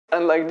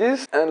And like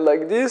this, and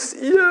like this.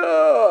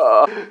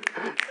 Yeah!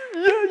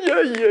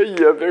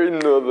 Yeah, very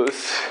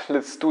nervous.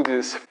 Let's do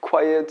this.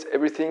 Quiet,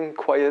 everything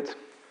quiet.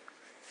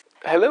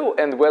 Hello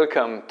and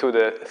welcome to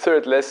the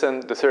third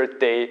lesson, the third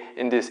day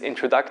in this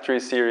introductory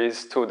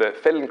series to the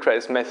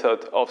Feldenkrais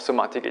Method of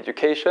Somatic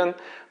Education.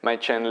 My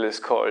channel is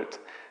called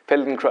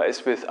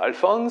Feldenkrais with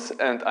Alfons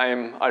and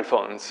I'm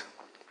Alfons.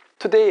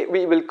 Today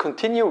we will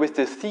continue with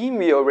the theme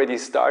we already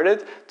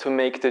started to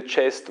make the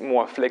chest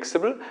more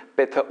flexible,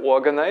 better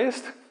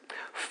organized,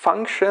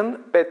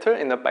 function better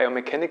in a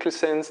biomechanical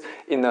sense,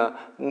 in a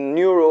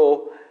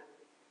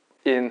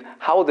in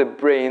how the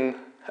brain,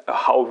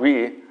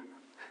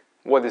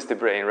 what is the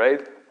brain,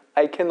 right?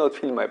 I cannot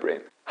feel my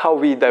brain. How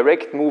we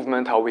direct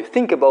movement, how we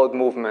think about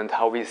movement,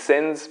 how we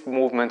sense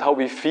movement, how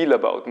we feel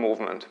about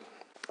movement.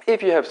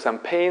 If you have some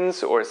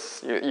pains or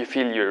you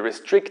feel you're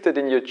restricted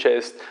in your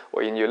chest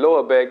or in your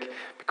lower back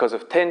because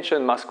of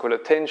tension, muscular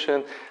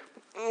tension,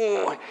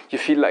 you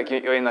feel like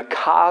you're in a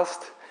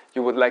cast,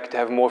 you would like to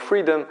have more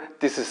freedom,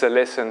 this is a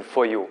lesson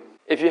for you.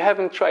 If you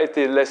haven't tried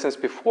the lessons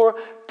before,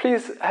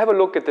 please have a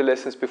look at the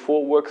lessons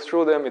before, work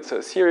through them. It's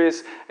a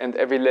series and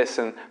every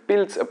lesson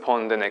builds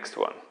upon the next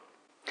one.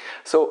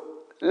 So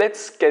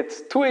let's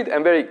get to it.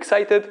 I'm very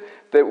excited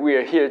that we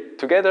are here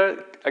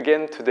together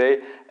again today,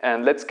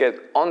 and let's get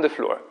on the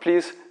floor.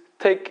 Please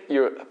take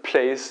your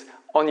place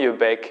on your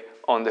back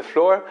on the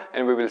floor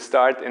and we will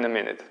start in a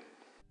minute.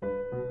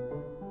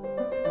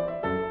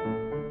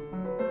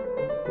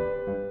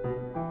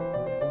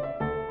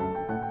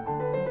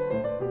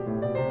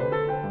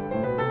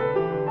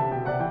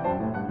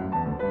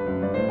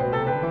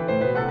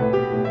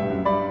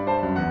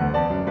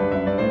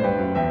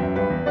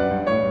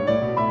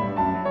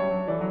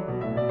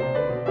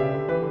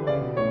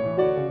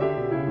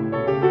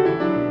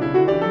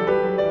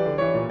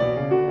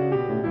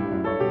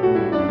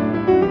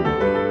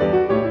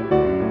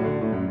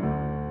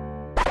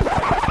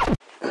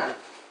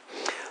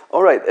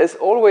 Alright, as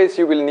always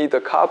you will need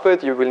a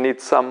carpet, you will need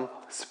some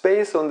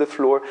space on the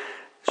floor.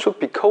 It should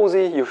be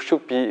cozy, you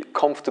should be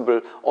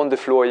comfortable on the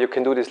floor. You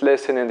can do this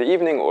lesson in the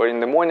evening or in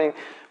the morning,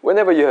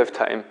 whenever you have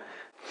time.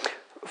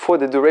 For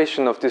the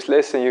duration of this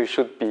lesson you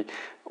should be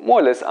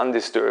more or less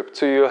undisturbed,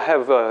 so you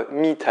have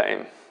me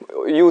time,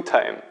 you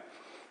time.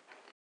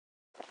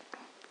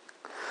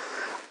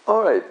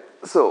 Alright,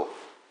 so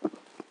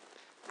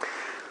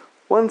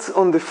once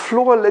on the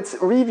floor, let's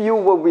review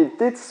what we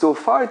did so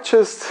far,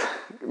 just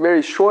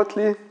very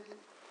shortly.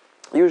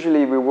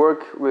 Usually we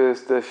work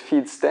with the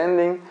feet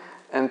standing,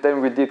 and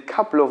then we did a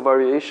couple of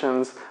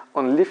variations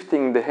on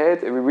lifting the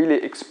head, and we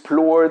really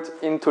explored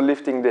into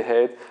lifting the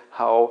head,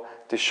 how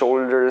the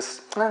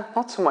shoulders,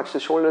 not so much the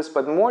shoulders,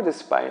 but more the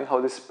spine, how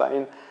the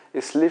spine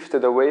is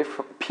lifted away,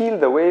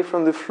 peeled away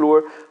from the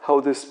floor, how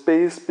the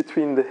space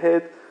between the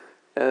head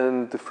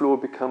and the floor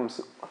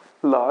becomes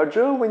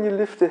larger when you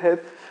lift the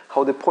head,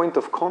 how the point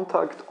of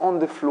contact on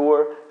the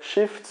floor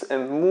shifts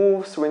and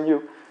moves when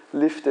you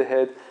lift the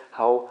head,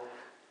 how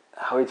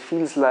it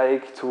feels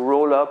like to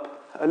roll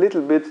up a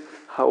little bit,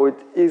 how it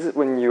is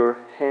when your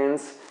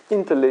hands,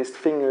 interlaced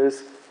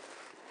fingers,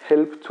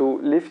 help to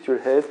lift your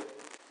head,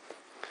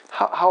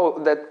 how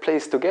that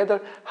plays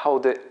together, how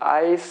the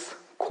eyes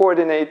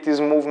coordinate this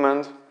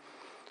movement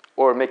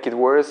or make it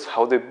worse,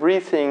 how the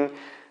breathing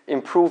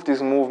improve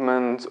this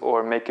movement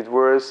or make it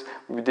worse.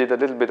 We did a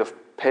little bit of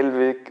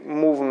pelvic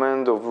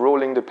movement, of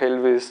rolling the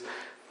pelvis,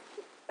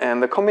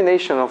 and the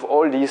combination of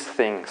all these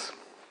things.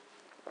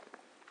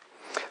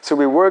 So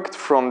we worked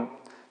from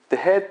the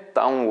head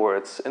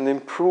downwards and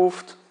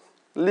improved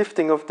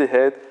lifting of the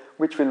head,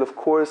 which will of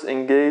course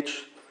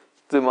engage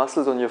the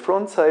muscles on your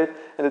front side,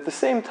 and at the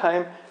same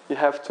time you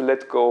have to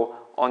let go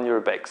on your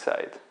back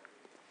side.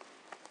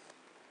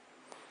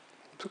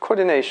 So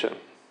coordination.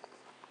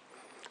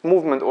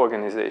 Movement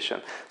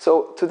organization.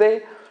 So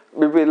today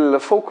we will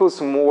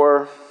focus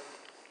more,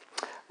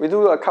 we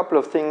do a couple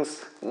of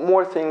things,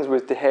 more things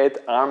with the head,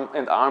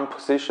 arm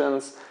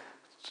positions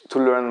to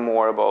learn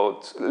more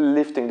about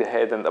lifting the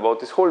head and about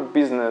this whole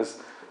business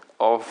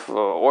of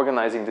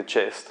organizing the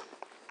chest.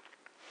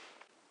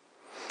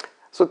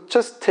 So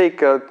just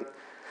take a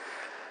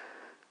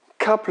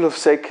couple of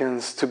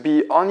seconds to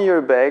be on your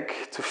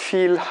back, to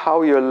feel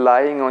how you're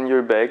lying on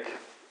your back.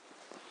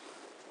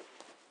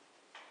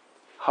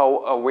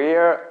 How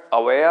aware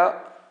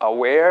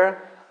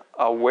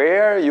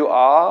you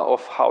are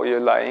of how you're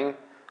lying.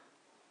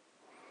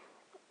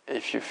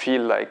 If you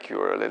feel like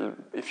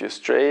if you're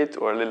straight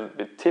or a little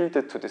bit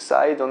tilted to the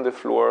side on the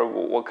floor,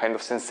 what kind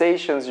of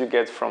sensations you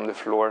get from the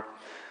floor,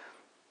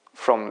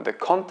 from the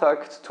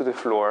contact to the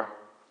floor,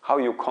 how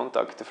you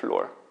contact the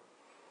floor.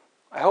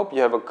 I hope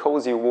you have a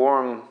cozy,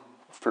 warm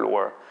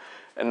floor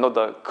and not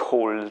a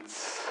cold,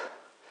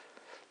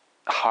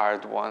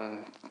 hard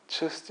one.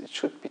 It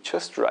should be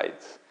just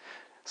right.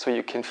 So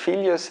you can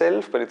feel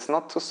yourself, but it's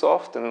not too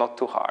soft and not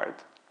too hard.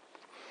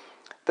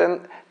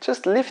 Then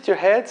just lift your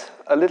head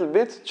a little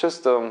bit,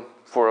 just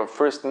for a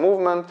first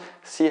movement.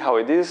 See how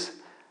it is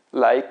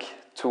like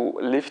to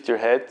lift your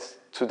head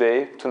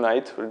today,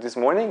 tonight, or this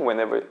morning,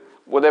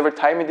 whatever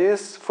time it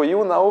is for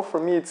you now. For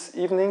me it's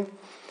evening,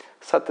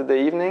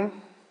 Saturday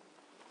evening.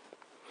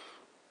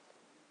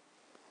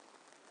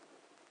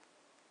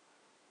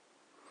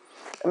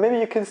 And maybe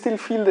you can still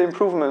feel the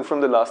improvement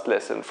from the last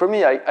lesson. For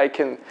me, I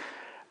think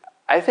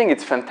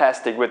it's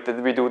fantastic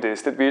that we do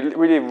this, that we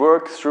really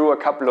work through a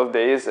couple of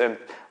days and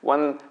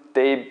one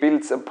day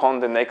builds upon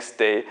the next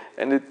day,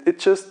 and it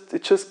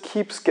just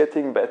keeps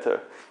getting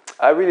better.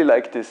 I really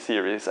like this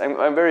series.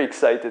 I'm very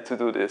excited to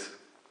do this.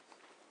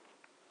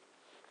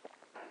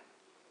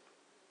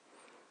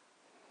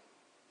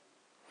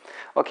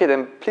 Okay,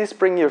 then please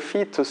bring your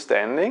feet to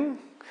standing,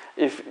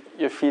 if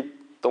your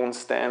feet don't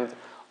stand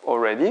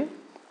already.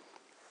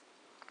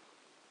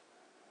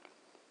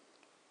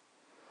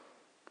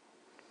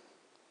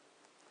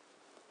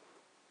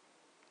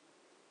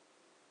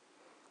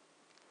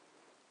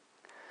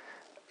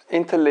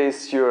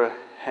 Interlace your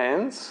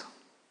hands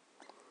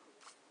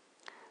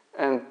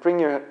and bring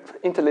your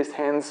interlaced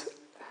hands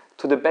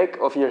to the back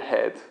of your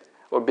head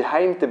or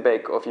behind the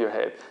back of your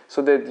head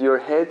so that your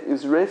head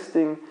is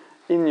resting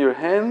in your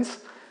hands.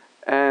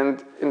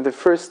 And in the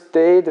first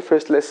day, the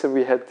first lesson,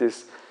 we had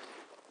this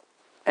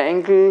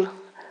angle,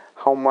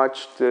 how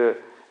much the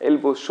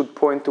elbows should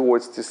point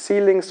towards the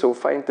ceiling. So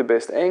find the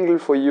best angle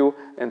for you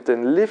and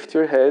then lift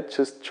your head.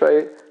 Just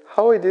try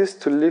how it is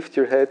to lift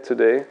your head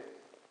today.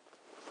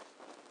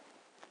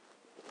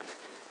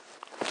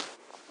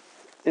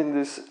 In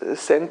this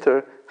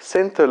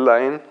center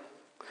line,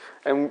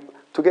 and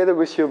together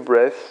with your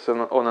breath,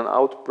 so on an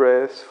out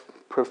breath,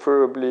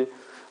 preferably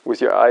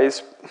with your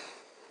eyes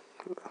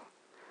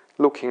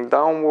looking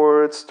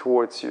downwards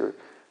towards your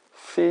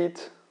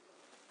feet.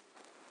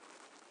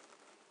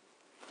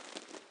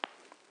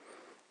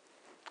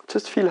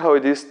 Just feel how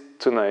it is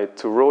tonight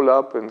to roll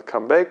up and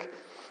come back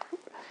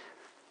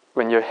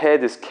when your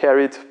head is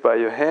carried by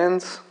your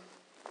hands.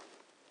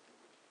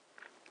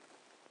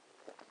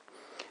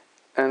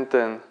 And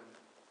then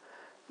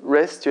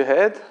rest your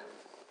head.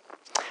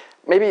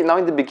 Maybe now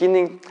in the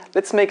beginning,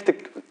 let's make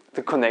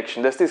the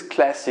connection. There's this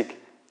classic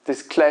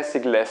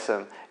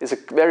lesson. It's a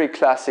very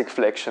classic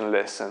flexion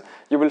lesson.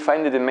 You will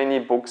find it in many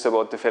books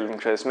about the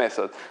Feldenkrais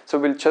Method. So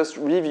we'll just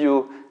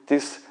review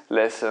this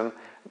lesson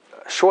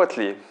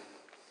shortly,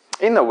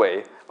 in a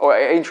way, or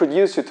I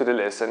introduce you to the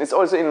lesson. It's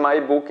also in my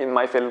book, in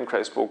my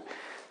Feldenkrais book.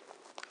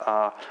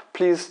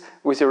 Please,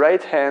 with your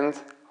right hand,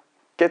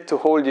 get to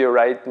hold your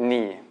right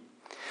knee.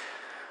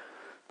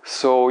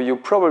 So you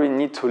probably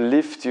need to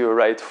lift your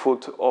right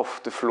foot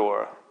off the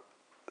floor.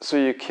 So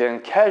you can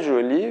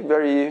casually,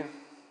 very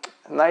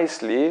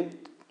nicely,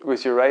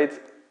 with your right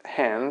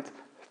hand,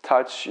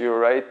 touch your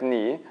right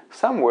knee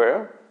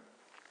somewhere.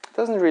 It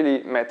doesn't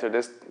really matter.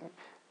 There's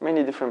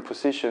many different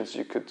positions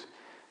you could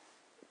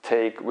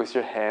take with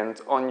your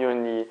hand on your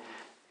knee.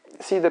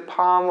 See the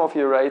palm of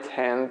your right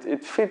hand,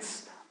 it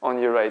fits on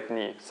your right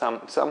knee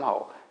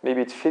somehow.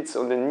 Maybe it fits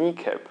on the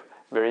kneecap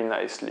very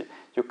nicely.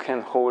 You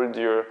can hold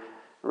your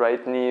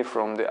right knee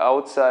from the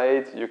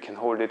outside, you can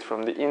hold it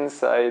from the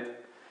inside,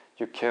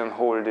 you can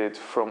hold it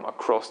from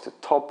across the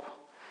top,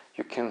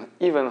 you can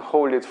even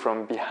hold it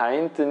from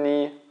behind the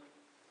knee.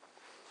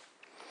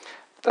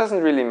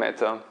 Doesn't really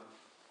matter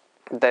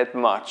that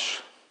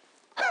much.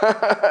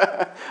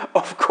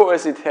 Of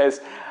course it has,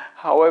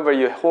 however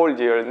you hold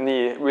your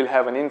knee will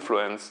have an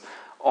influence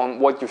on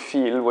what you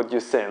feel, what you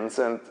sense,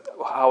 and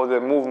how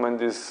the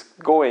movement is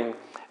going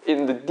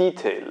in the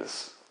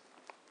details.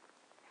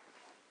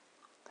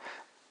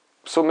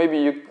 So maybe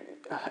you,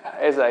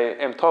 as I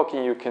am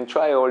talking, you can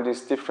try all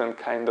these different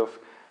kind of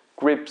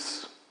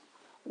grips,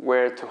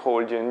 where to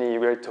hold your knee,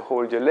 where to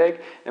hold your leg,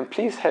 and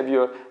please have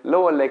your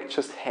lower leg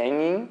just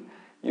hanging,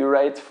 your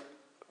right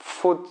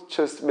foot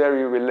just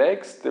very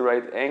relaxed, the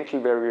right ankle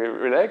very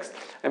relaxed,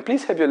 and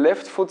please have your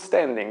left foot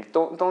standing.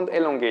 Don't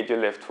elongate your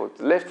left foot.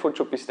 The left foot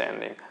should be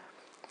standing.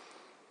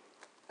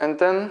 And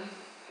then,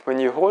 when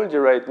you hold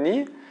your right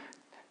knee,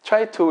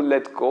 try to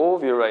let go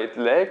of your right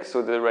leg,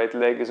 so the right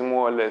leg is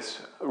more or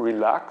less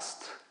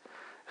relaxed.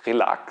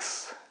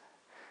 Relax.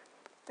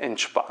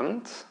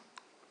 Entspannt.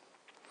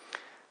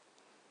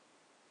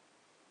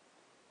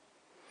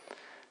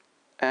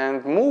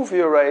 And move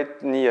your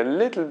right knee a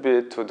little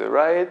bit to the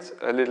right,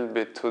 a little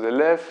bit to the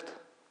left.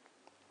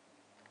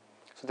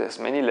 So there's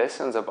many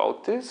lessons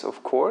about this,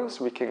 of course.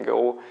 We can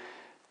go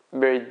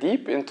very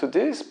deep into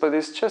this, but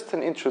it's just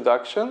an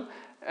introduction.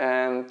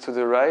 And to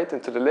the right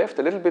and to the left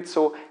a little bit,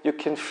 so you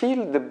can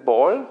feel the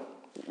ball.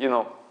 You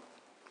know,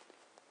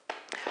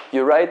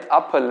 your right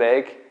upper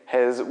leg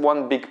has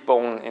one big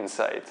bone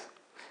inside.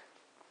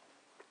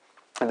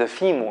 The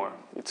femur,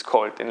 it's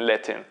called in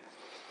Latin.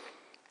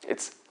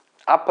 It's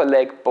upper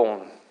leg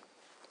bone.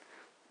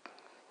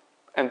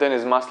 And then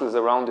there's muscles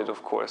around it,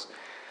 of course.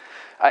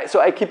 So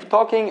I keep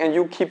talking and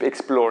you keep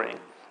exploring.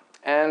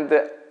 And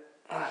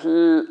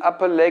the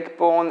upper leg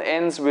bone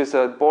ends with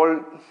a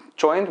ball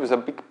joint, with a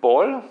big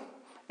ball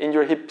in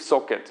your hip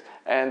socket.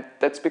 And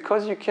that's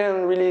because you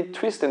can really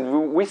twist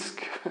and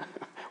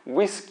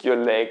whisk your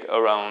leg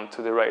around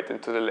to the right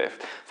and to the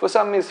left. For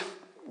some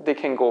they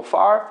can go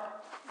far,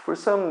 for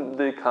some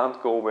they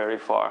can't go very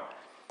far.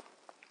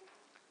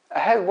 I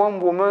had one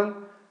woman,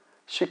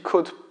 she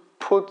could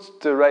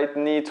put the right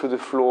knee to the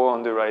floor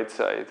on the right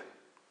side.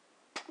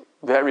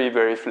 Very,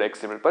 very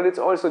flexible, but it's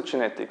also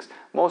genetics.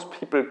 Most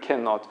people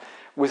cannot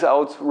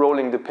without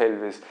rolling the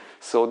pelvis.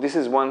 So this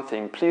is one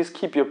thing. Please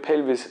keep your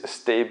pelvis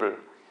stable.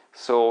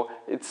 So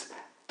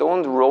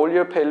don't roll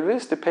your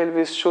pelvis. The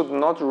pelvis should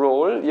not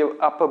roll. Your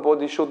upper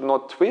body should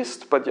not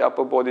twist, but your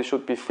upper body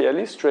should be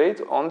fairly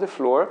straight on the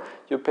floor.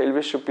 Your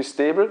pelvis should be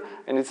stable,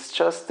 and it's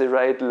just the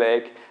right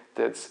leg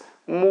that's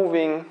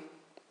moving,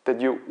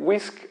 that you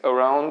whisk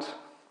around,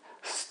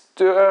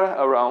 stir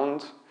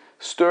around,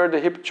 stir the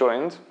hip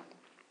joint.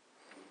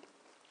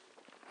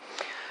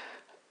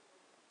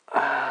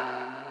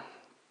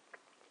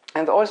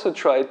 And also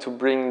try to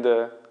bring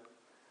the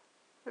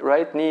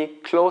right knee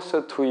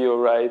closer to your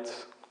right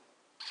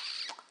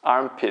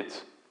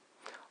armpit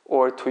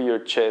or to your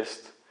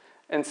chest,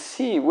 and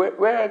see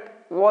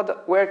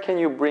where can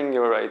you bring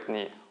your right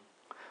knee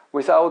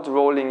without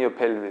rolling your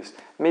pelvis.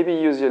 Maybe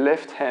use your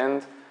left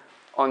hand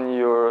on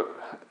your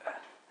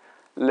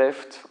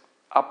left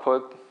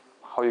upper,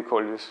 how you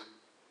call this,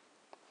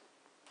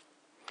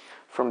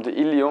 from the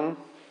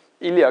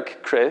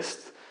iliac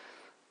crest,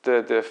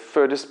 the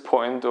furthest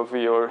point of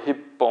your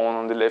hip bone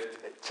on the left,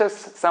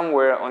 just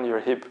somewhere on your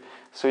hip,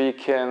 so you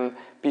can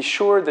be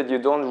sure that you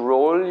don't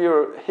roll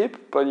your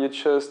hip, but you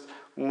just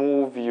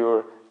move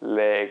your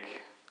leg.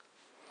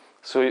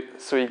 So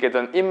you get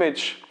an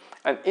image,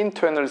 an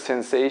internal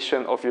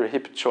sensation of your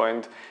hip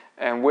joint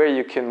and where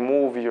you can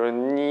move your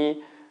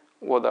knee.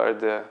 What are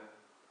the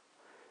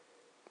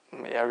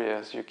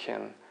areas you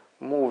can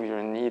move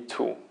your knee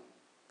to?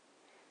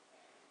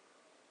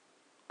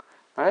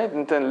 Right,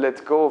 and then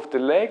let go of the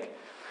leg.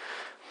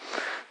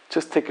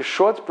 Just take a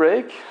short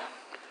break.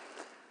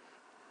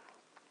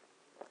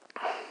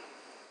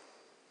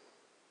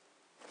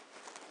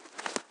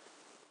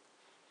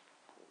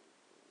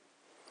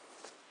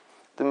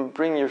 Then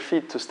bring your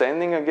feet to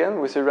standing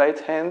again with your right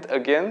hand.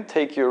 Again,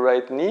 take your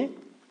right knee.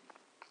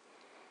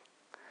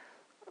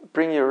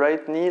 Bring your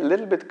right knee a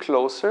little bit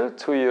closer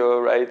to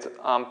your right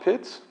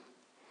armpit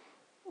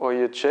or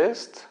your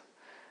chest,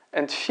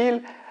 and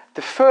feel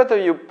the further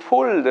you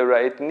pull the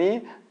right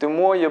knee, the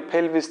more your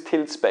pelvis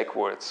tilts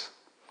backwards.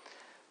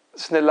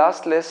 So in the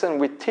last lesson,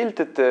 we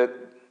tilted the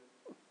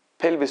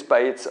pelvis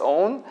by its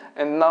own,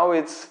 and now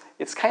it's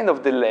kind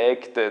of the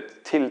leg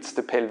that tilts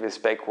the pelvis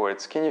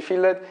backwards. Can you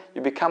feel that?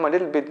 You become a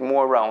little bit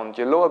more round.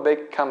 Your lower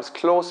back comes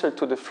closer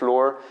to the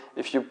floor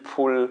if you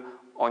pull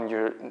on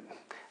your...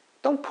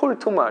 Don't pull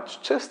too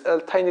much, just a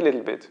tiny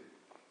little bit.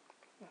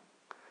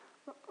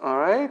 All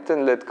right,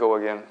 then let go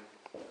again.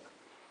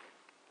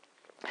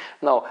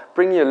 Now,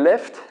 bring your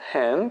left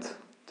hand,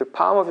 the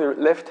palm of your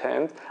left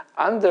hand,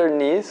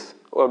 underneath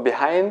or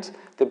behind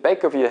the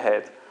back of your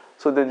head,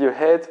 so that your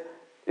head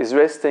is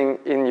resting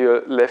in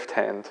your left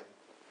hand.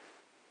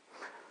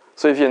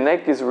 So if your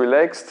neck is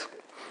relaxed,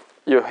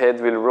 your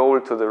head will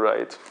roll to the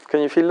right.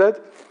 Can you feel that?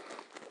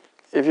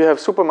 If you have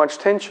super much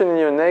tension in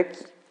your neck,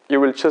 you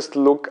will just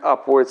look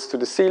upwards to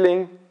the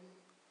ceiling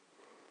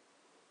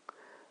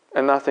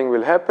and nothing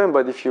will happen.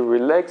 But if you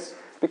relax,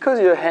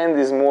 because your hand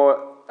is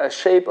more a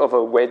shape of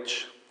a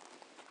wedge,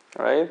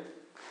 right?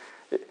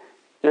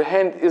 Your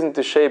hand isn't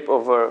the shape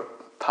of a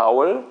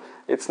towel,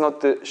 it's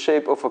not the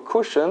shape of a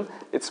cushion,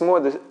 it's more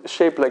the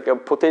shape like a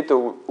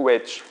potato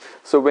wedge.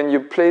 So when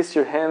you place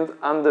your hand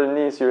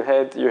underneath your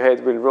head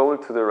will roll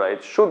to the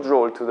right, should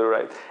roll to the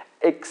right,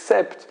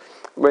 except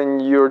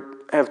when you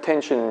have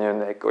tension in your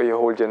neck or you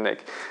hold your neck.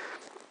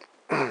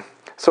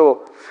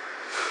 So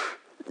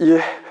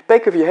your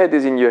back of your head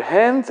is in your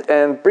hand,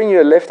 and bring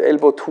your left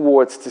elbow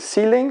towards the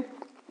ceiling,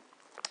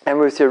 and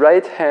with your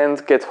right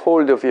hand get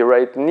hold of your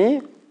right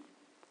knee.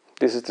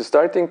 This is the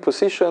starting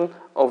position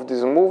of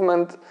this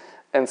movement,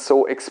 and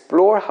so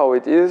explore how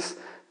it is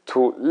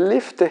to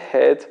lift the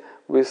head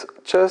with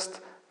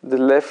just the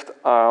left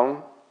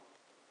arm.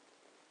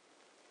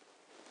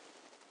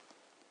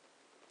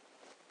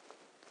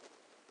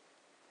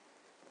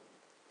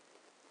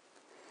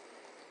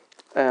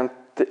 And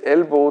the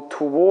elbow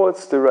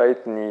towards the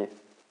right knee,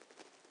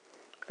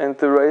 and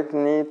the right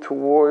knee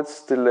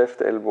towards the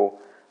left elbow.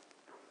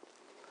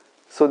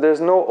 So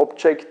there's no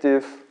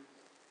objective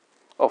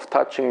of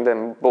touching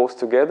them both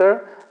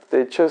together,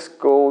 they just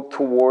go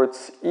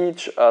towards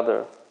each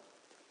other.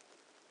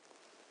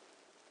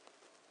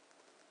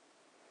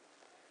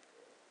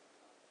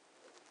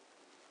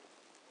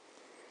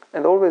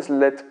 And always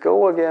let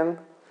go again,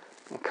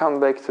 and come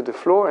back to the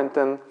floor, and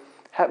then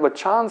have a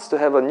chance to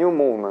have a new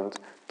movement,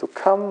 to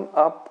come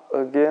up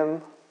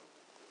again.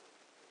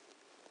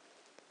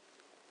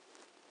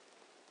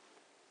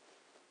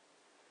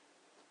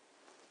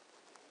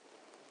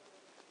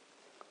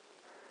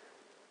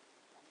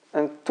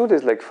 And do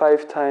this like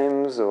 5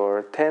 times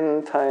or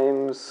 10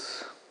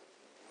 times.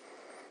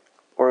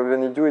 Or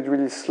when you do it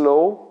really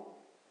slow.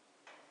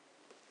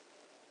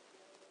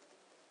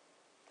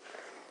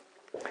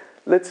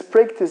 Let's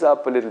break this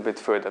up a little bit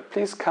further.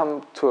 Please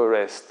come to a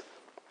rest.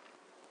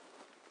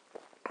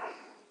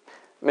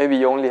 Maybe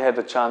you only had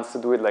a chance to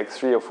do it like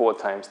 3 or 4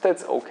 times.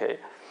 That's okay.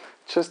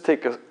 just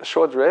take a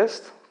short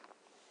rest.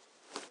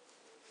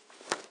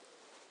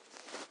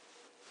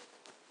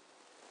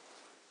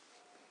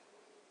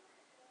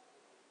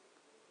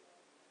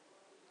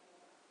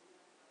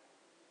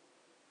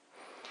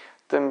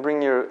 Then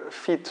bring your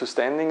feet to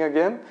standing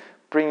again.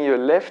 Bring your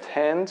left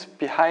hand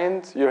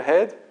behind your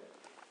head.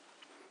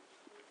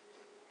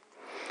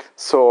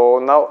 So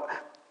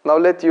now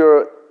let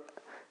your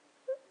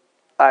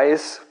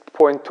eyes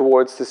point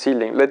towards the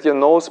ceiling. Let your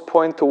nose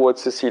point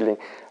towards the ceiling.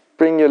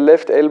 Bring your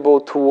left elbow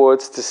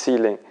towards the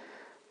ceiling.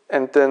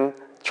 And then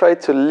try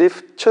to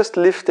just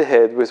lift the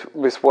head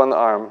with one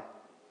arm,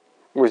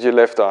 with your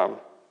left arm.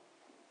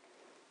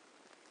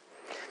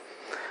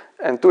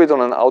 And do it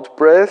on an out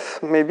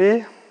breath,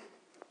 maybe.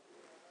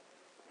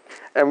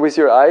 And with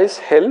your eyes,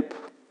 help.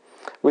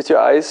 With your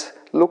eyes,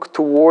 look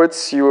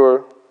towards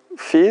your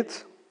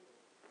feet.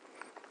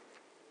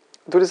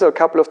 Do this a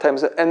couple of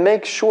times and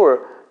make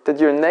sure that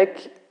your neck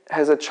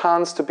has a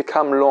chance to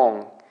become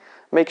long.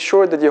 Make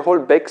sure that your whole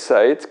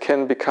backside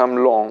can become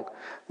long.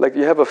 Like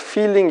you have a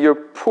feeling you're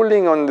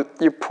pulling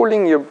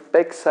your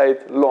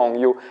backside long.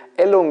 You're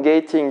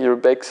elongating your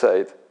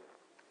backside.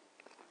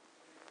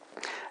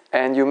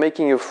 And you're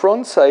making your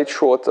front side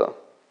shorter.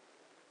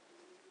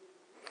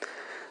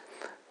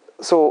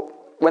 So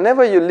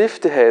whenever you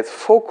lift the head,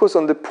 focus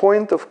on the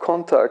point of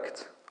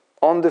contact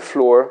on the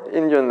floor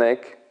in your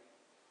neck.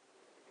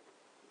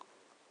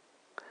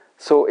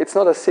 So it's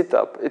not a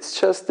sit-up, it's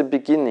just the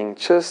beginning,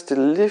 just the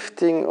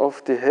lifting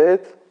of the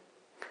head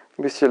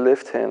with your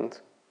left hand.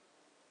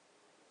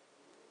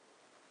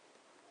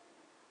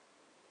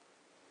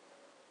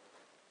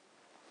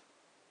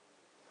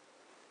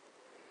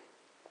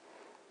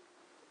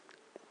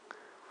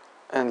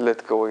 And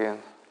let go again.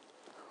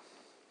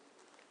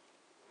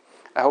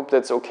 I hope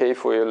that's okay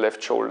for your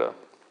left shoulder.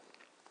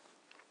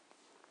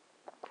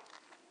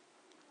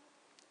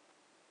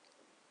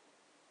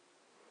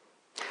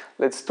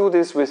 Let's do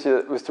this with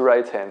the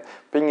right hand.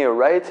 Bring your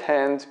right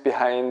hand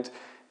behind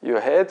your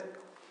head.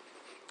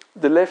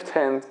 The left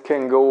hand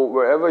can go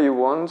wherever you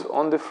want,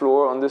 on the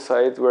floor, on the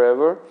side,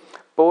 wherever.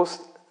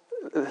 Both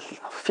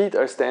feet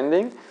are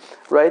standing.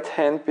 Right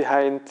hand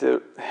behind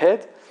the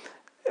head.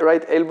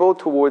 Right elbow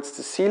towards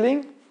the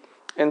ceiling.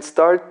 And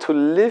start to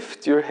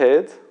lift your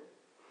head.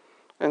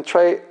 And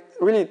try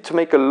really to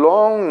make a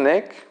long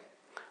neck.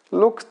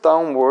 Look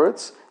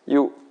downwards.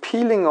 You're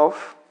peeling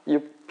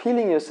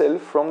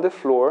yourself from the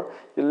floor.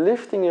 You're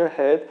lifting your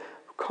head.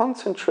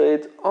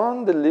 Concentrate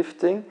on the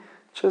lifting.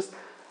 Just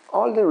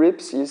all the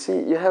ribs. You see,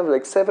 you have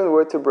like 7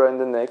 vertebrae in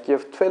the neck. You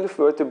have 12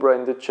 vertebrae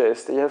in the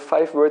chest. You have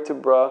 5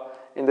 vertebrae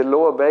in the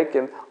lower back.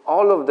 And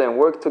all of them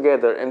work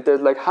together. And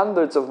there's like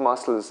hundreds of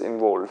muscles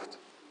involved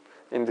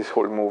in this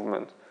whole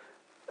movement.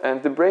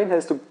 And the brain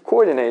has to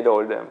coordinate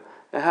all of them.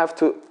 And have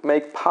to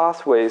make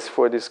pathways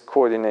for this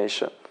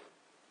coordination.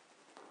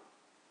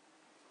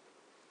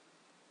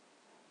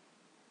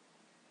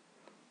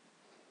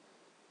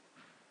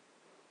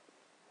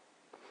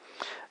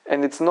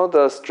 And it's not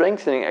a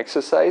strengthening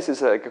exercise,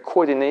 it's like a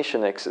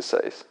coordination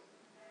exercise.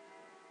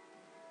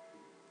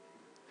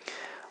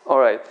 All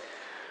right,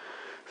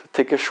 so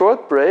take a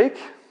short break.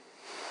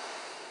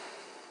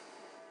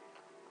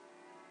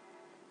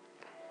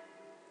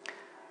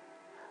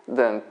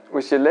 Then,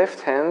 with your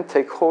left hand,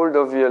 take hold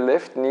of your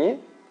left knee.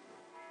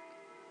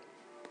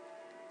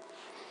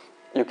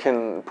 You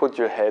can put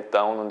your head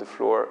down on the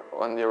floor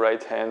on your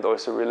right hand,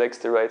 also relax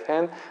the right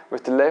hand.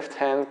 With the left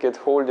hand, get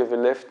hold of your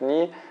left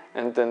knee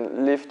and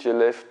then lift your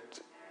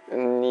left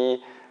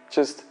knee.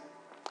 Just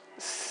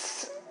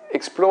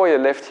explore your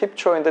left hip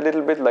joint a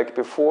little bit like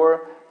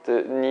before.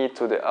 The knee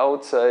to the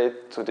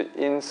outside, to the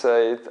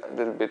inside, a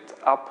little bit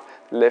up.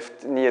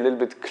 Left knee a little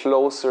bit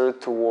closer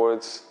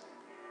towards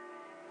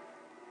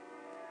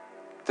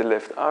the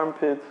left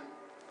armpit.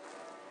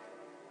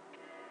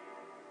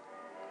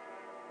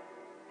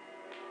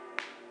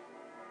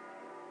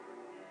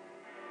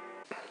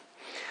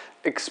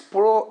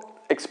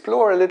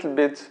 Explore a little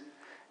bit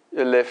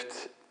your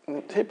left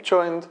hip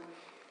joint.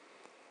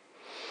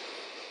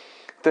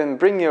 Then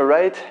bring your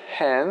right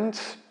hand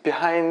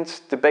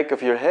behind the back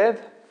of your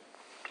head.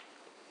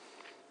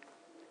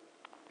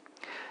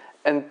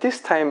 And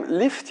this time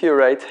lift your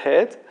right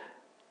head.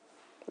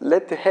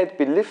 Let the head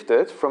be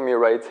lifted from your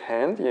right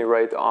hand, your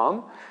right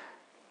arm,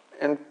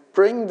 and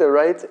bring the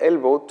right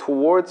elbow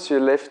towards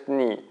your left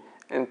knee,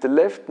 and the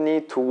left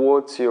knee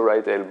towards your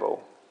right elbow.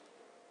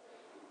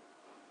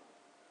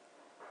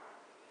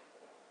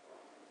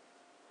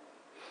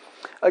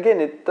 Again,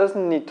 it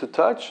doesn't need to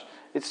touch,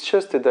 it's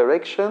just a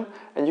direction,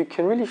 and you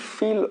can really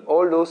feel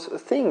all those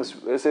things.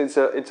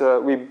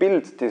 We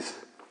build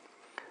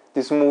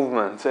this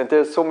movement, and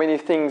there's so many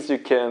things you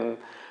can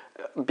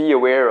be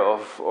aware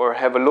of or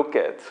have a look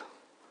at.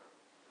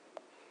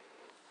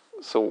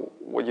 So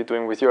what you're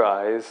doing with your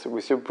eyes,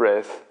 with your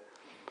breath,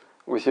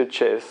 with your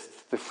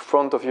chest, the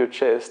front of your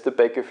chest, the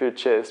back of your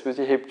chest, with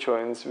your hip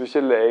joints, with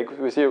your legs,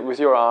 with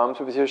your arms,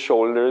 with your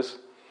shoulders.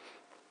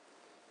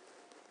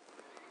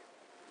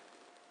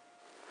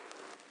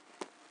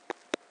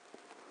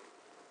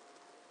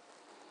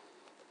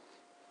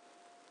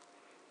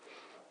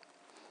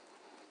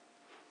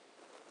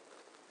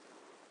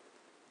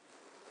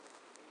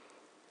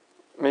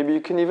 Maybe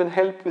you can even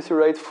help with your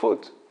right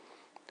foot.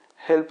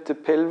 Help the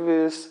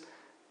pelvis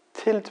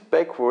tilt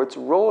backwards,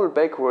 roll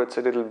backwards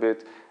a little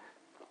bit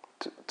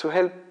to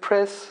help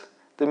press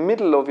the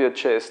middle of your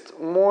chest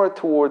more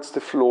towards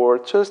the floor,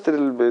 just a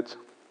little bit.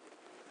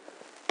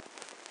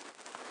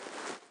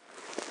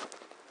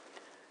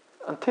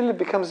 Until it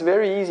becomes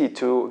very easy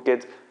to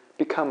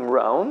become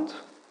round,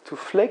 to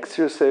flex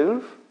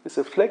yourself with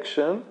a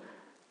flexion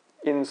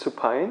in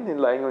supine, in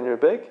lying on your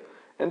back,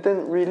 and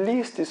then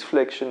release this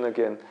flexion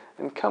again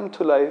and come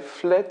to lie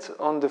flat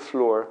on the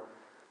floor.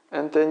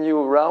 And then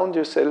you round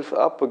yourself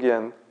up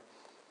again.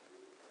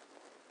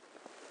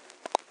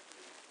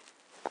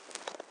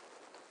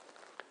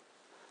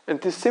 And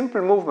this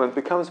simple movement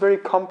becomes very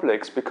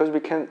complex because we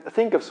can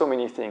think of so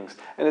many things.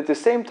 And at the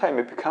same time,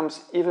 it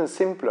becomes even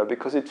simpler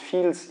because it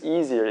feels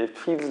easier, it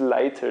feels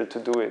lighter to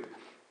do it.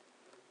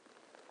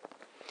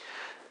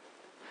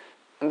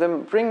 And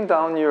then bring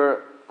down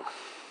your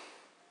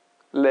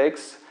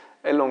legs,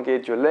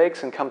 elongate your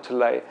legs, and come to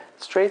lie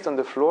straight on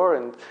the floor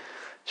and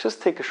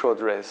just take a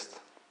short rest.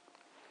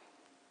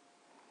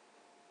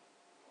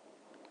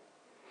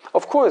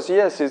 Of course,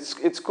 yes,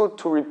 it's good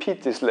to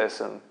repeat this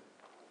lesson.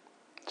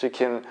 So you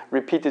can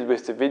repeat it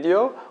with the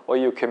video, or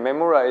you can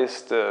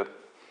memorize the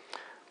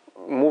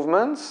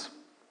movements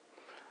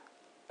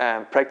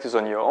and practice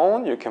on your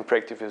own. You can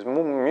practice with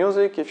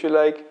music if you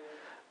like,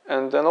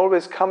 and then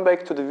always come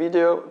back to the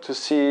video to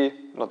see,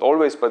 not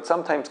always, but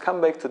sometimes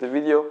come back to the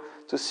video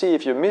to see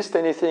if you missed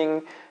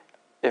anything,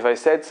 if I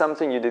said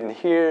something you didn't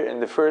hear in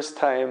the first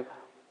time,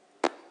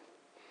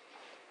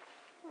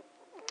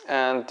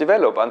 and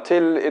develop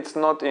until it's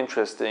not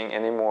interesting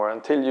anymore,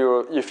 until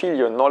you feel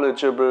you're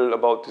knowledgeable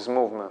about this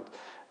movement.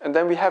 And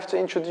then we have to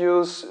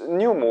introduce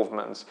new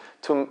movements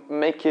to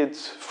make it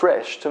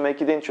fresh, to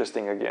make it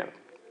interesting again.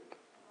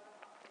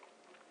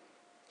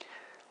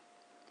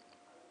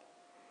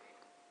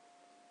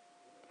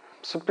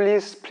 So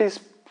please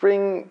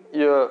bring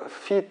your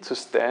feet to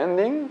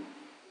standing.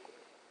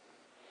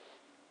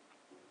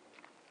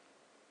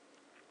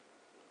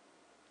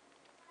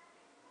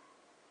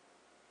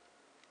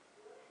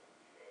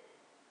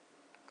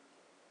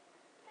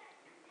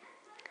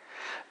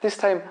 This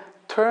time,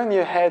 turn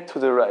your head to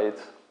the right.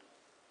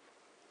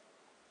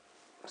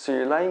 So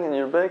you're lying on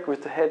your back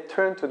with the head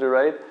turned to the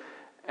right,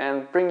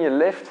 and bring your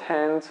left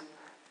hand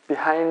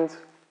behind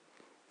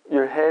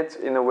your head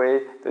in a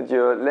way that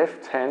your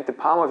left hand, the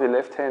palm of your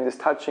left hand, is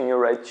touching your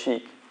right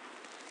cheek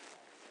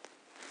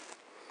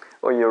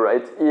or your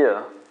right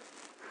ear.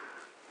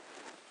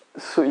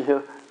 So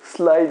you're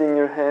sliding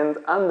your hand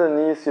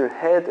underneath your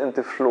head and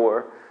the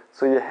floor.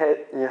 So your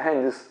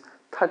hand is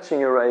touching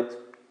your right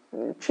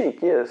cheek,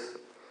 yes.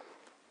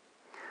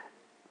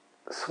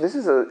 So this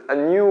is a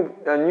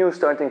new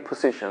starting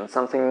position,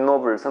 something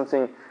novel,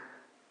 something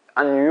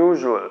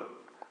unusual.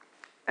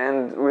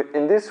 And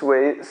in this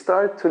way,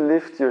 start to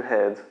lift your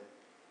head.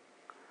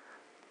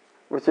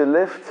 With your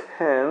left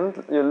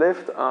hand, your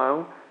left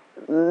arm,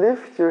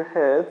 lift your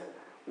head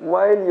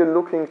while you're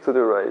looking to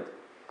the right.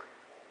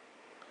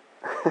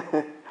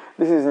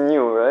 This is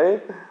new,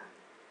 right?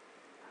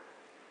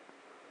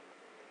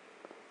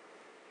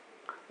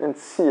 And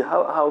see,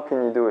 how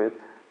can you do it?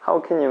 How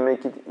can you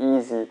make it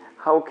easy?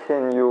 How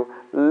can you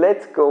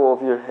let go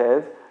of your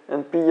head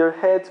and your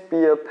head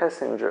be a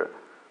passenger?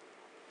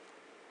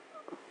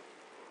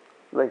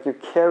 Like you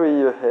carry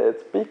your head.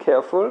 Be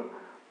careful,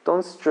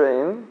 don't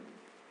strain.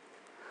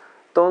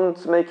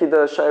 Don't make it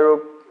a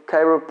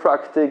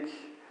chiropractic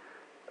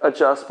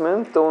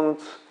adjustment.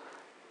 Don't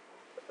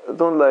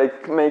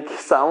like make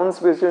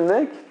sounds with your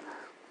neck.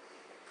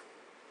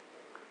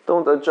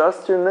 Don't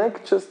adjust your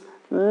neck, just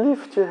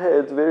lift your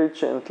head very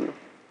gently.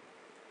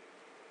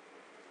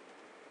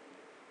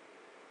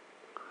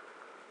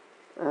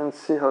 And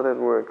see how that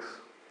works.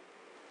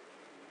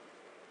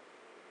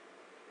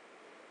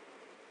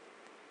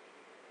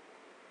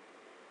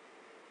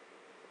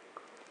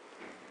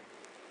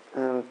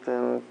 And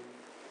then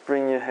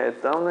bring your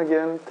head down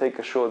again, take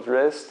a short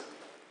rest.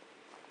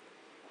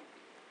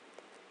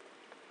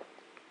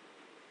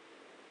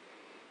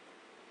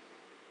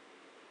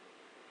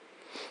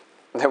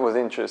 That was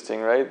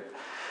interesting, right?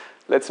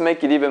 Let's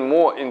make it even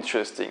more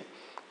interesting.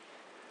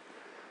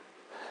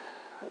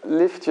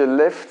 Lift your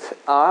left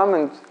arm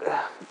and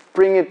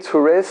bring it to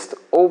rest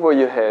over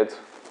your head.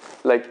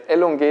 Like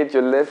elongate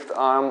your left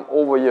arm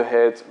over your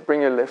head.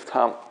 Bring your left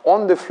arm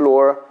on the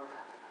floor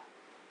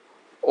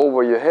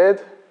over your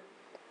head.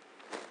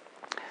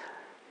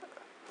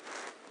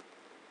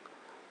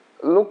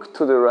 Look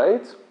to the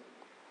right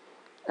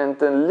and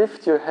then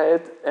lift your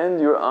head and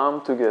your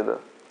arm together.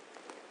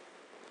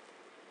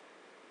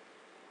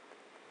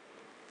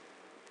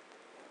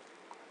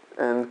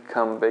 And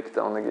come back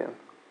down again.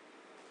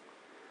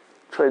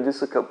 Try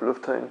this a couple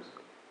of times.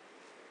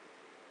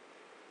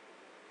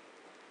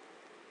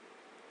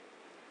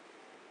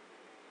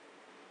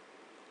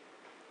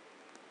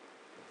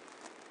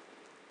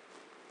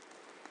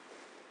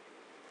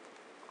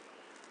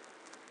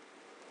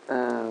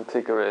 And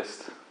take a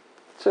rest.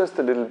 Just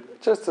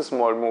a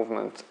small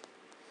movement.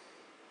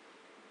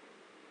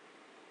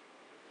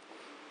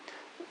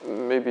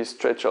 Maybe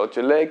stretch out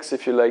your legs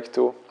if you like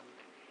to.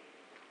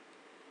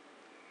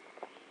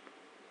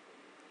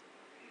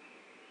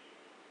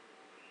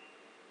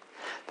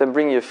 Then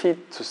bring your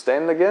feet to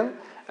stand again,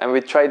 and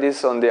we try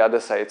this on the other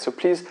side. So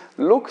please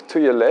look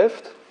to your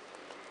left.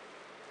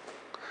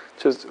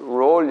 Just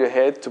roll your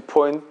head to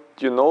point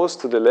your nose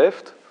to the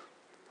left.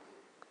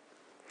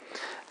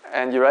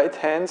 And your right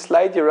hand,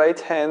 slide your right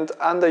hand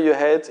under your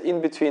head,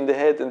 in between the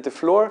head and the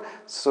floor,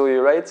 so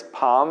your right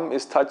palm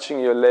is touching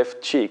your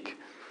left cheek.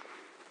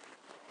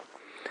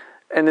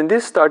 And in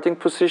this starting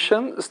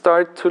position,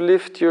 start to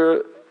lift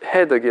your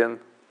head again.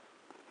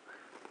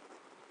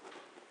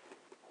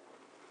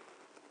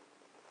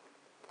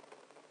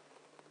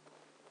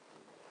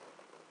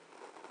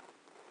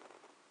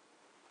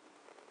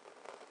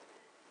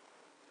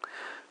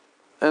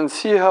 And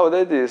see how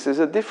that is. It's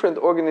a different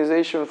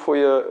organization for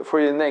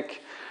your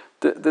neck.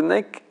 The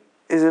neck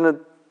is in a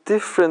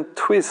different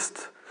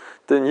twist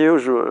than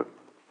usual.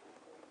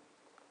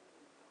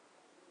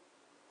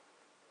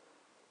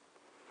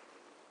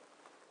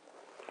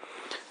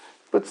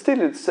 But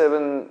still it's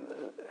 7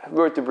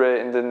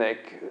 vertebrae in the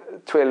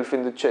neck, 12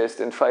 in the chest,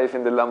 and 5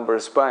 in the lumbar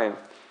spine.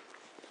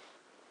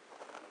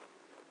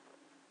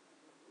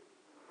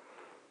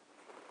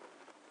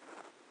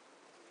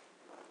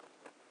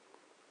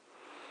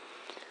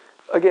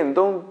 Again,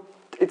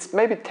 it's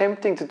maybe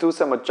tempting to do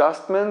some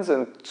adjustments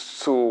and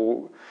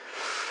to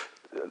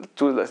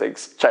do like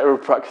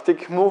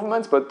chiropractic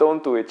movements, but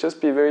don't do it. Just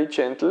be very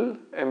gentle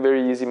and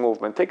very easy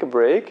movement. Take a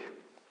break.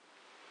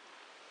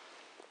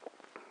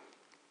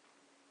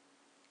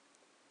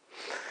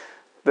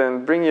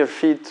 Then bring your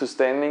feet to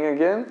standing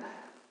again.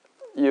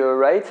 Your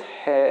right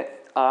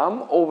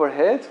arm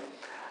overhead.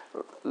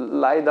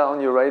 Lie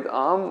down your right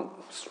arm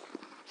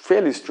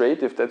fairly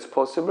straight, if that's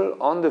possible,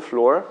 on the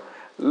floor.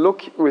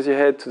 Look with your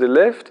head to the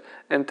left,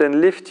 and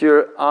then lift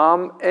your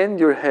arm and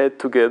your head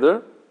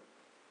together.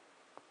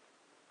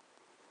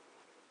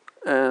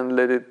 And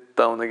let it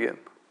down again.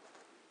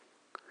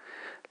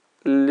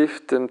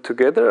 Lift them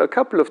together a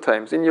couple of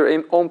times in your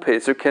own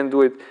pace. You can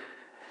do it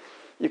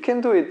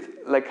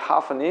like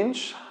half an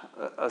inch,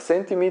 a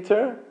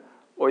centimeter,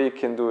 or you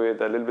can do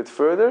it a little bit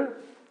further,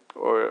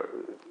 or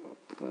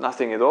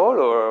nothing at all,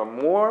 or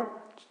more.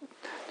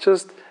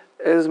 Just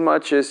as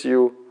much as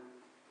you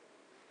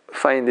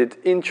find it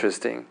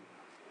interesting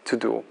to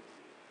do,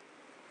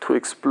 to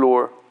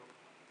explore.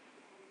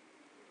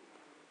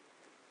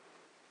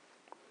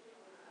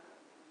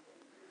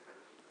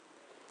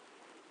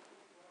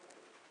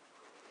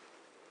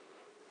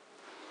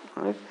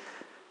 Right.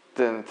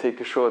 Then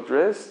take a short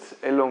rest,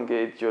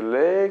 elongate your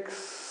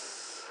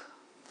legs.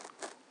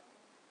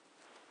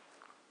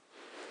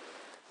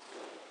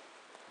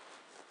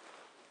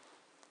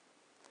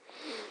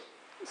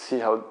 See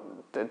how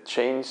that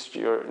changed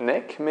your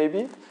neck,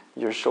 maybe,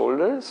 your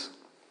shoulders.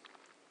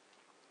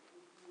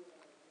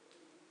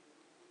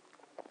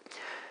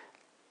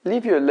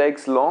 Leave your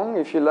legs long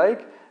if you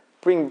like.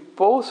 Bring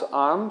both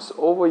arms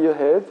over your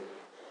head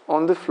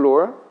on the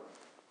floor.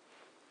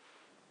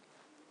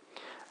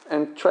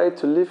 And try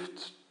to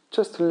lift,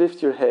 just to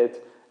lift your head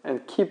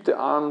and keep the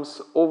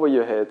arms over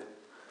your head.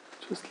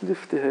 Just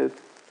lift the head.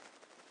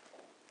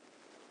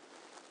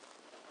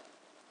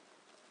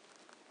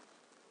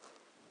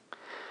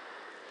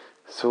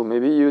 So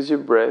maybe use your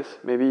breath,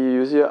 maybe you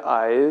use your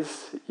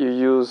eyes, you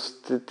use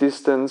the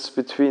distance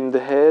between the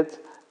head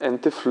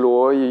and the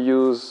floor, you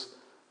use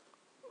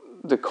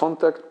the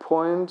contact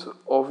point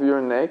of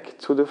your neck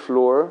to the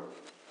floor.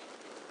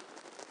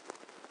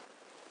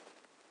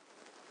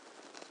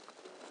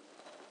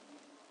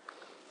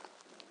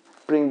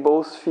 Bring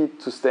both feet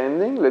to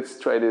standing. Let's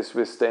try this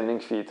with standing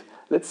feet.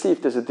 Let's see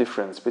if there's a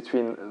difference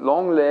between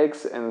long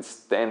legs and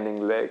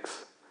standing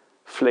legs.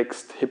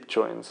 Flexed hip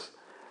joints,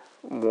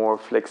 more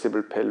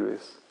flexible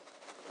pelvis.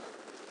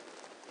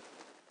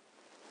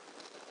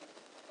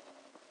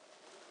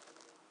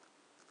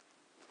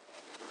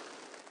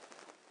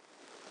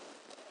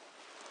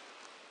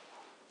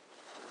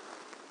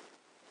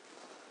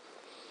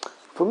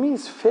 For me,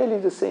 it's fairly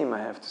the same, I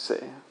have to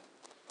say.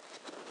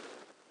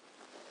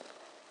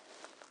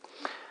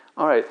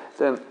 All right,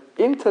 then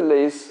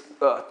interlace,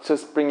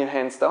 just bring your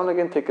hands down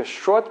again, take a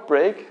short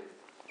break.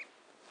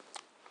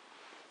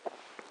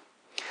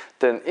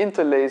 Then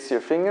interlace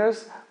your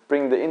fingers,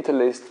 bring the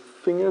interlaced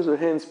fingers or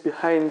hands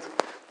behind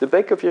the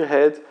back of your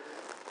head,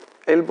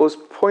 elbows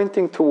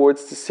pointing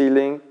towards the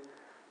ceiling.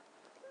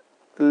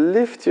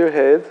 Lift your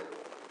head.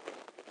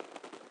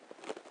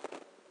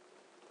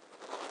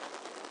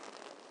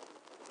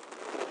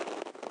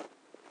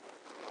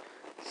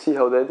 See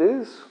how that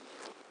is?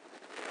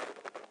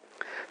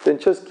 Then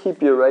just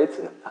keep your right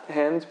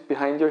hand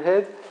behind your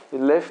head,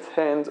 your left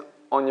hand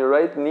on your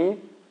right knee,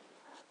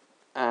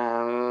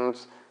 and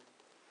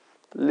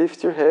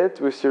lift your head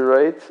with your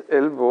right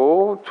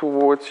elbow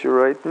towards your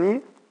right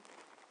knee.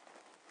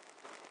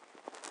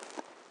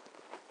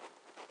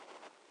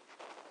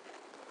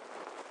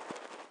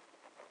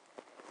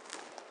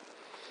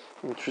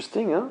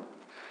 Interesting, huh?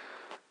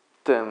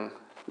 Then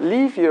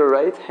leave your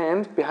right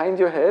hand behind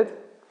your head,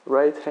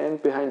 right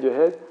hand behind your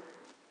head.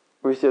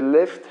 With your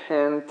left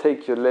hand,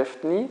 take your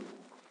left knee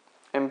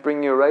and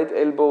bring your right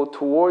elbow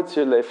towards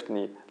your left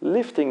knee,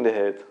 lifting the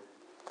head.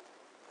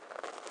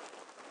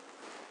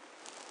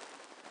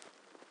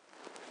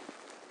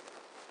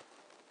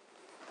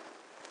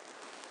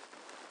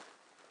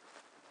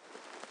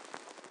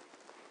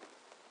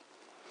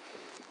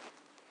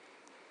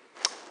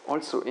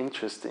 Also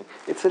interesting.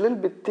 It's a little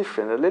bit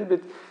different. A little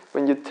bit,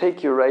 when you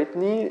take your right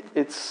knee,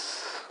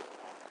 it's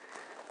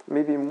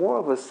maybe more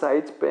of a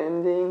side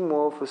bending,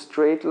 more of a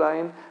straight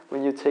line.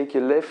 When you take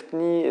your left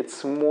knee,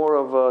 it's more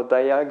of a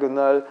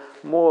diagonal,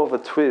 more of a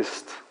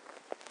twist.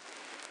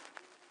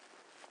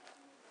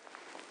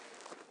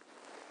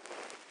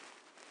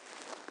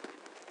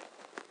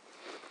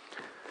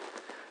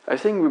 I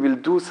think we will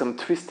do some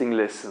twisting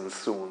lessons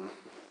soon.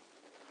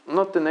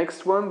 Not the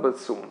next one, but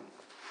soon.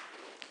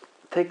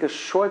 Take a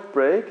short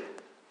break.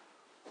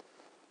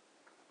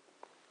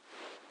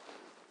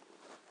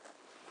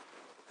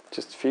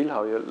 Just feel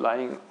how you're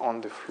lying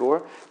on the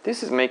floor.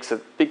 This makes a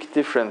big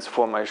difference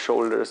for my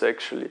shoulders,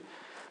 actually.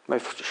 My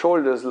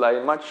shoulders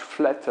lie much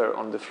flatter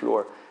on the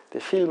floor. They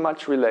feel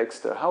much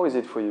relaxed. How is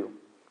it for you?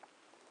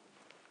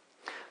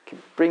 Okay,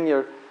 bring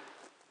your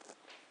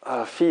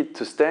feet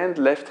to stand,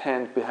 left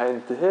hand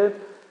behind the head.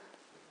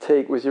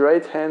 With your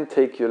right hand,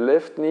 take your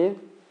left knee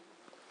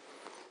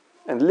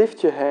and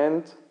lift your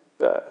hand,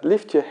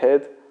 lift your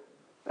head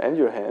and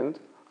your hand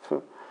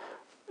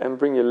and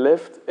bring your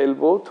left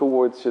elbow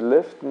towards your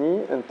left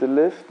knee and the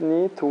left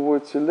knee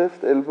towards your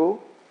left elbow.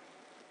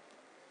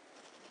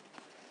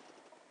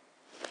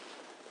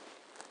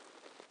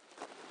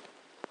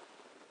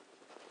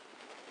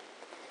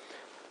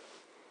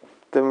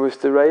 Then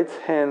with the right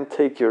hand,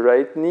 take your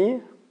right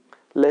knee,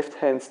 left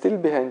hand still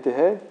behind the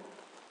head,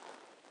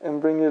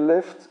 and bring your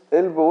left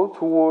elbow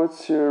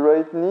towards your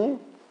right knee.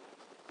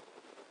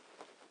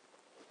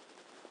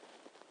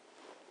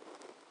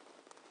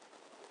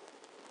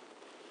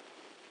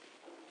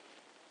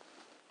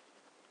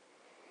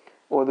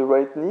 Or the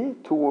right knee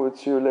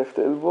towards your left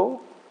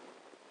elbow.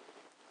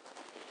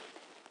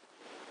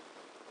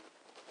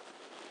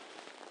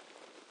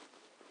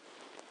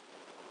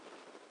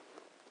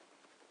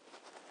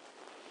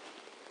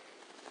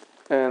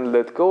 And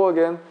let go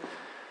again.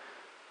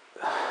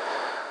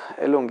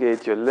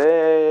 Elongate your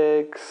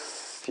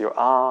legs, your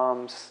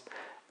arms.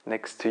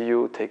 Next to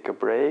you, take a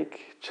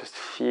break. Just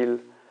feel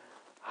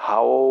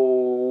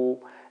how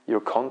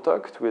your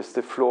contact with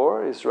the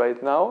floor is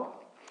right now.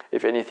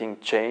 If anything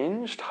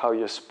changed, how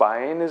your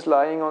spine is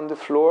lying on the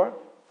floor.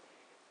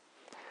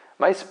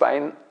 My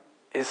spine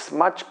is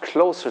much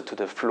closer to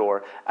the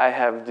floor. I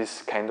have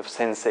this kind of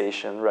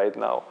sensation right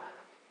now.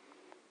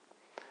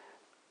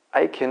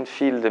 I can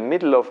feel the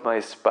middle of my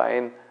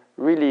spine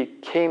really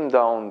came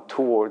down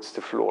towards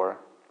the floor.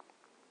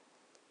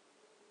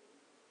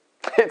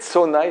 It's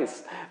so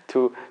nice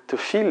to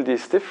feel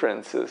these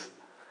differences.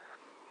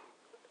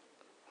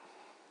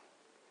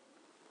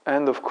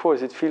 And of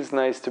course, it feels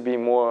nice to be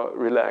more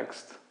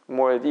relaxed,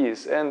 more at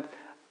ease, and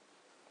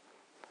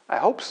I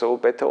hope so,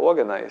 better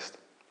organized.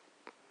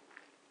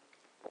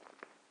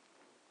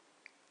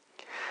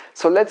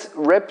 So let's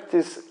wrap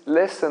this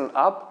lesson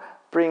up.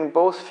 Bring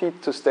both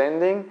feet to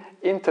standing,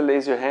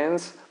 interlace your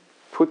hands,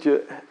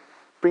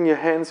 bring your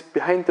hands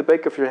behind the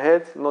back of your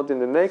head, not in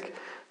the neck,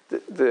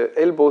 the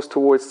elbows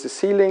towards the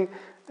ceiling,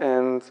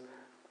 and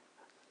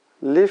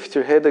lift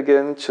your head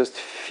again. Just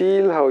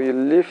feel how you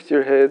lift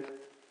your head,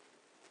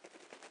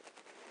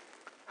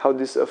 how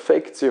this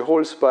affects your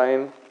whole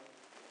spine,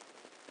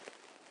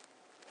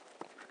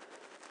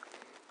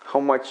 how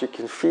much you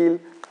can feel,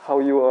 how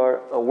you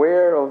are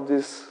aware of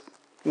this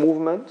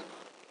movement.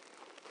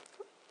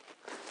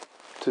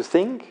 To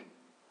think,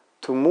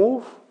 to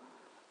move,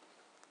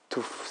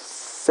 to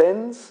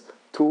sense,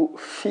 to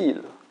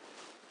feel.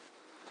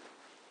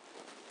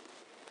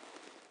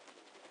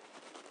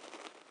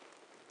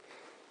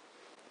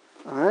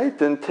 All right,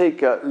 then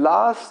take a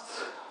last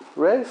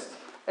rest,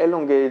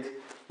 elongate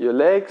your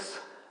legs.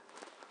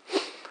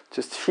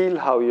 Just feel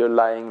how you're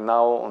lying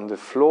now on the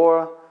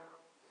floor.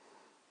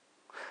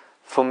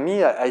 For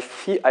me, I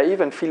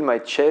even feel my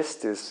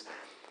chest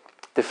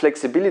the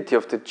flexibility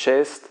of the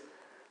chest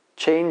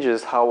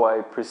changes how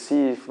I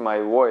perceive my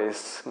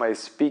voice, my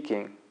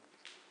speaking.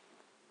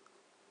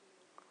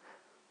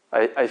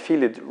 I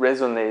feel it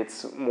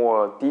resonates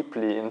more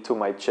deeply into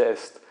my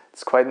chest.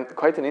 It's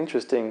quite an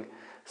interesting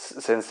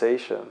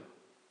sensation.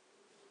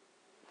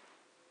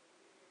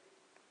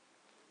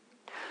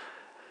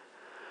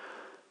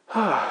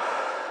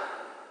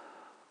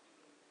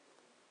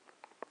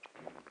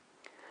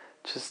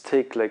 Just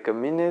take like a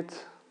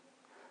minute,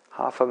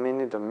 half a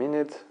minute, a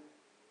minute.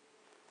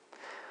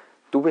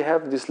 Do we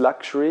have this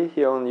luxury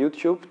here on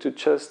YouTube to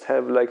just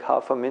have like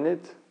half a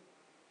minute?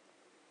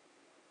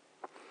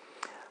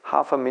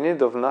 Half a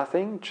minute of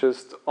nothing,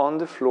 just on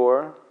the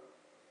floor.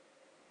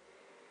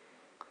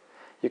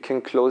 You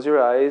can close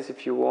your eyes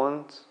if you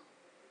want.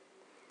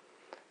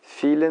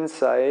 Feel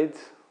inside.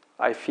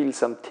 I feel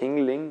some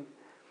tingling.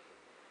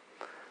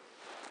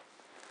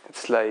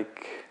 It's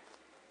like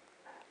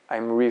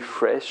I'm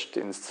refreshed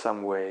in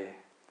some way.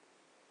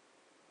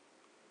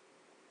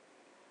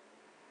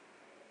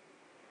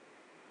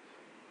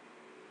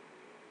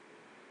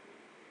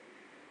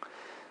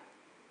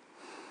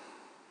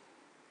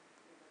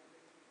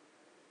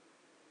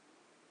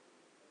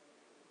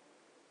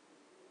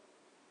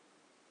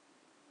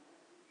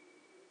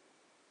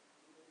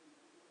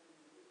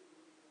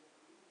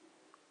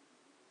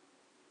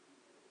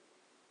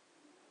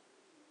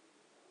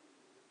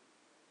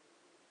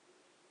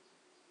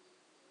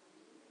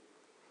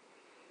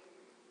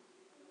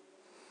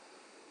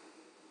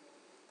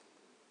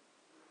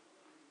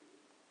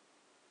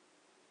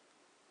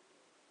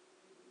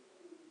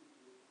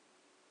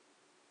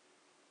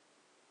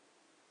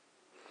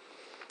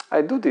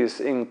 I do this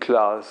in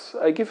class.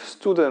 I give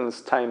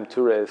students time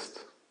to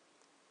rest.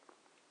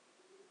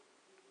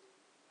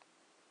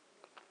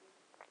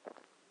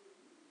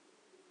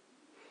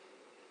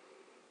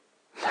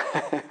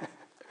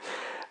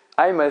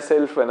 I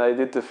myself, when I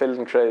did the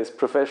Feldenkrais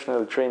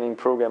professional training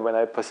program,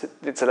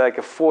 it's like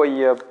a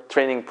 4-year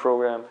training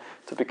program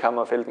to become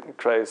a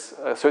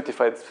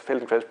certified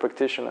Feldenkrais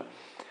practitioner.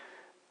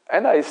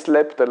 And I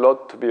slept a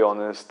lot, to be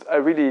honest. I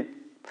really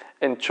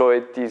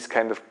enjoyed these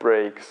kind of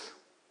breaks.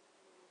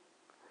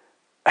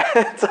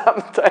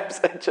 Sometimes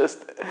I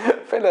just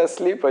fell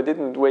asleep. I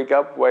didn't wake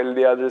up while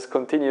the others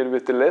continued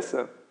with the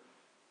lesson.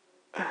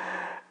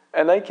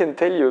 And I can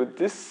tell you,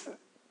 this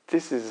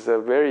is a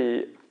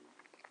very,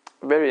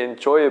 very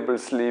enjoyable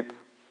sleep,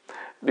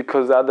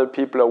 because other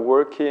people are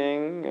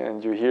working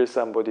and you hear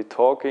somebody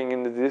talking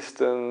in the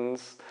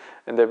distance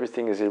and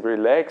everything is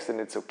relaxed and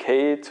it's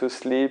okay to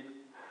sleep.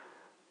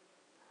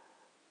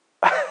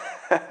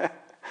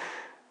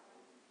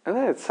 And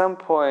then at some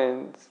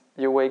point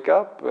you wake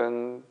up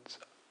and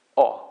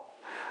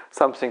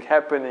something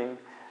happening,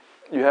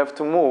 you have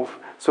to move.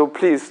 So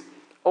please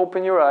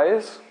open your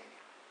eyes,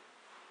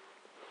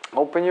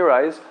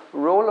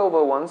 roll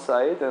over one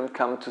side and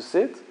come to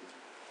sit.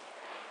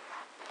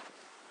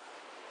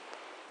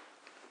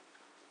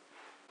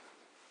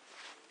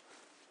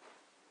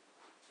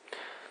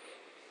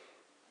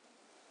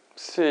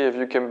 See if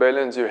you can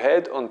balance your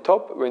head on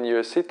top when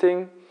you're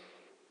sitting.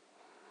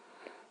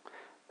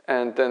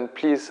 And then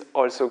please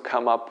also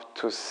come up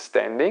to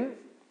standing.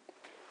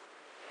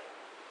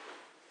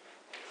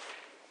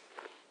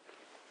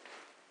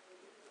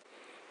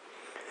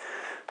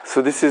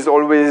 So this is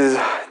always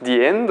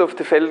the end of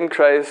the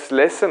Feldenkrais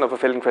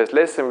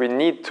lesson, We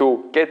need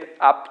to get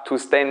up to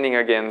standing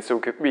again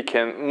so we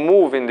can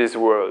move in this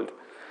world.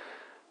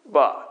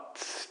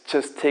 But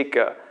just take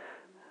a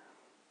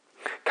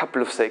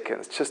couple of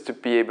seconds just to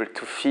be able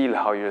to feel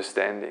how you're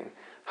standing,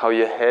 how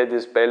your head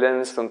is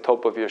balanced on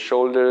top of your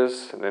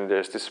shoulders, and then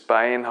there's the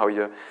spine, how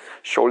your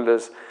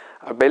shoulders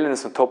are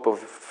balanced on top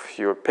of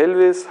your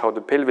pelvis, how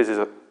the pelvis is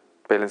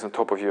balanced on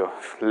top of your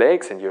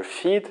legs and your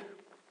feet.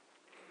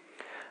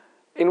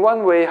 In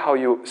one way, how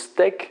you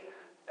stack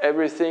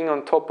everything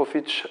on top of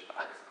each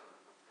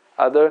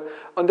other.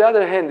 On the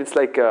other hand,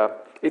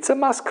 it's a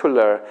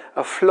muscular,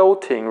 a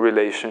floating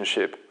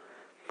relationship.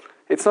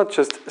 It's not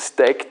just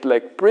stacked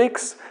like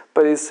bricks,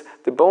 but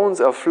the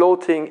bones are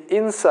floating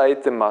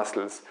inside the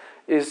muscles.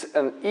 It's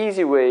an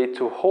easy way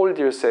to hold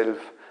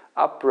yourself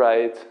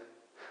upright,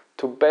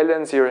 to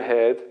balance your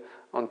head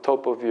on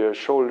top of your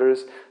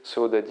shoulders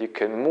so that you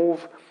can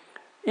move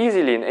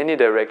easily in any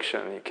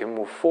direction. You can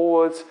move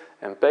forwards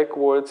and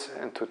backwards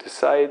and to the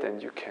side,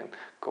 and you can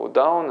go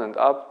down and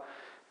up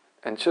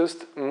and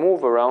just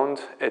move around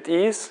at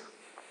ease.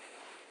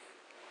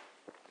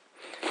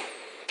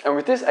 And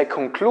with this, I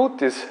conclude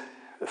this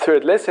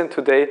third lesson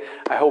today.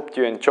 I hope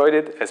you enjoyed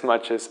it as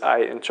much as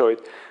I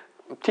enjoyed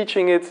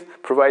teaching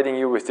it, providing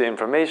you with the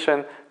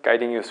information,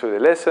 guiding you through the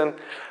lesson.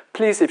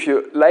 Please, if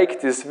you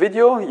like this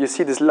video, you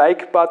see this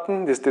like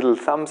button, this little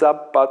thumbs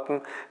up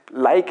button,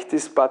 like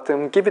this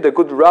button, give it a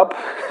good rub,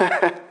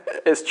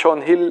 as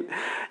John Hill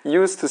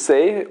used to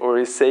say, or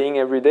is saying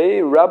every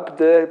day, rub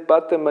the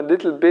button a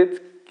little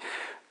bit,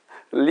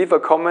 leave a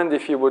comment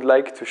if you would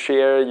like to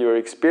share your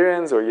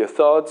experience or your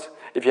thoughts.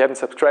 If you haven't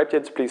subscribed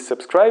yet, please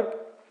subscribe.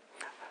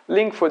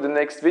 Link for the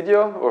next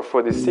video or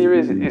for this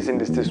series is in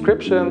this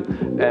description,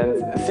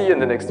 and see you in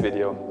the next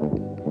video.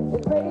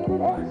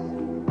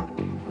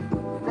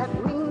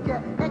 That means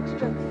you're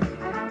extra.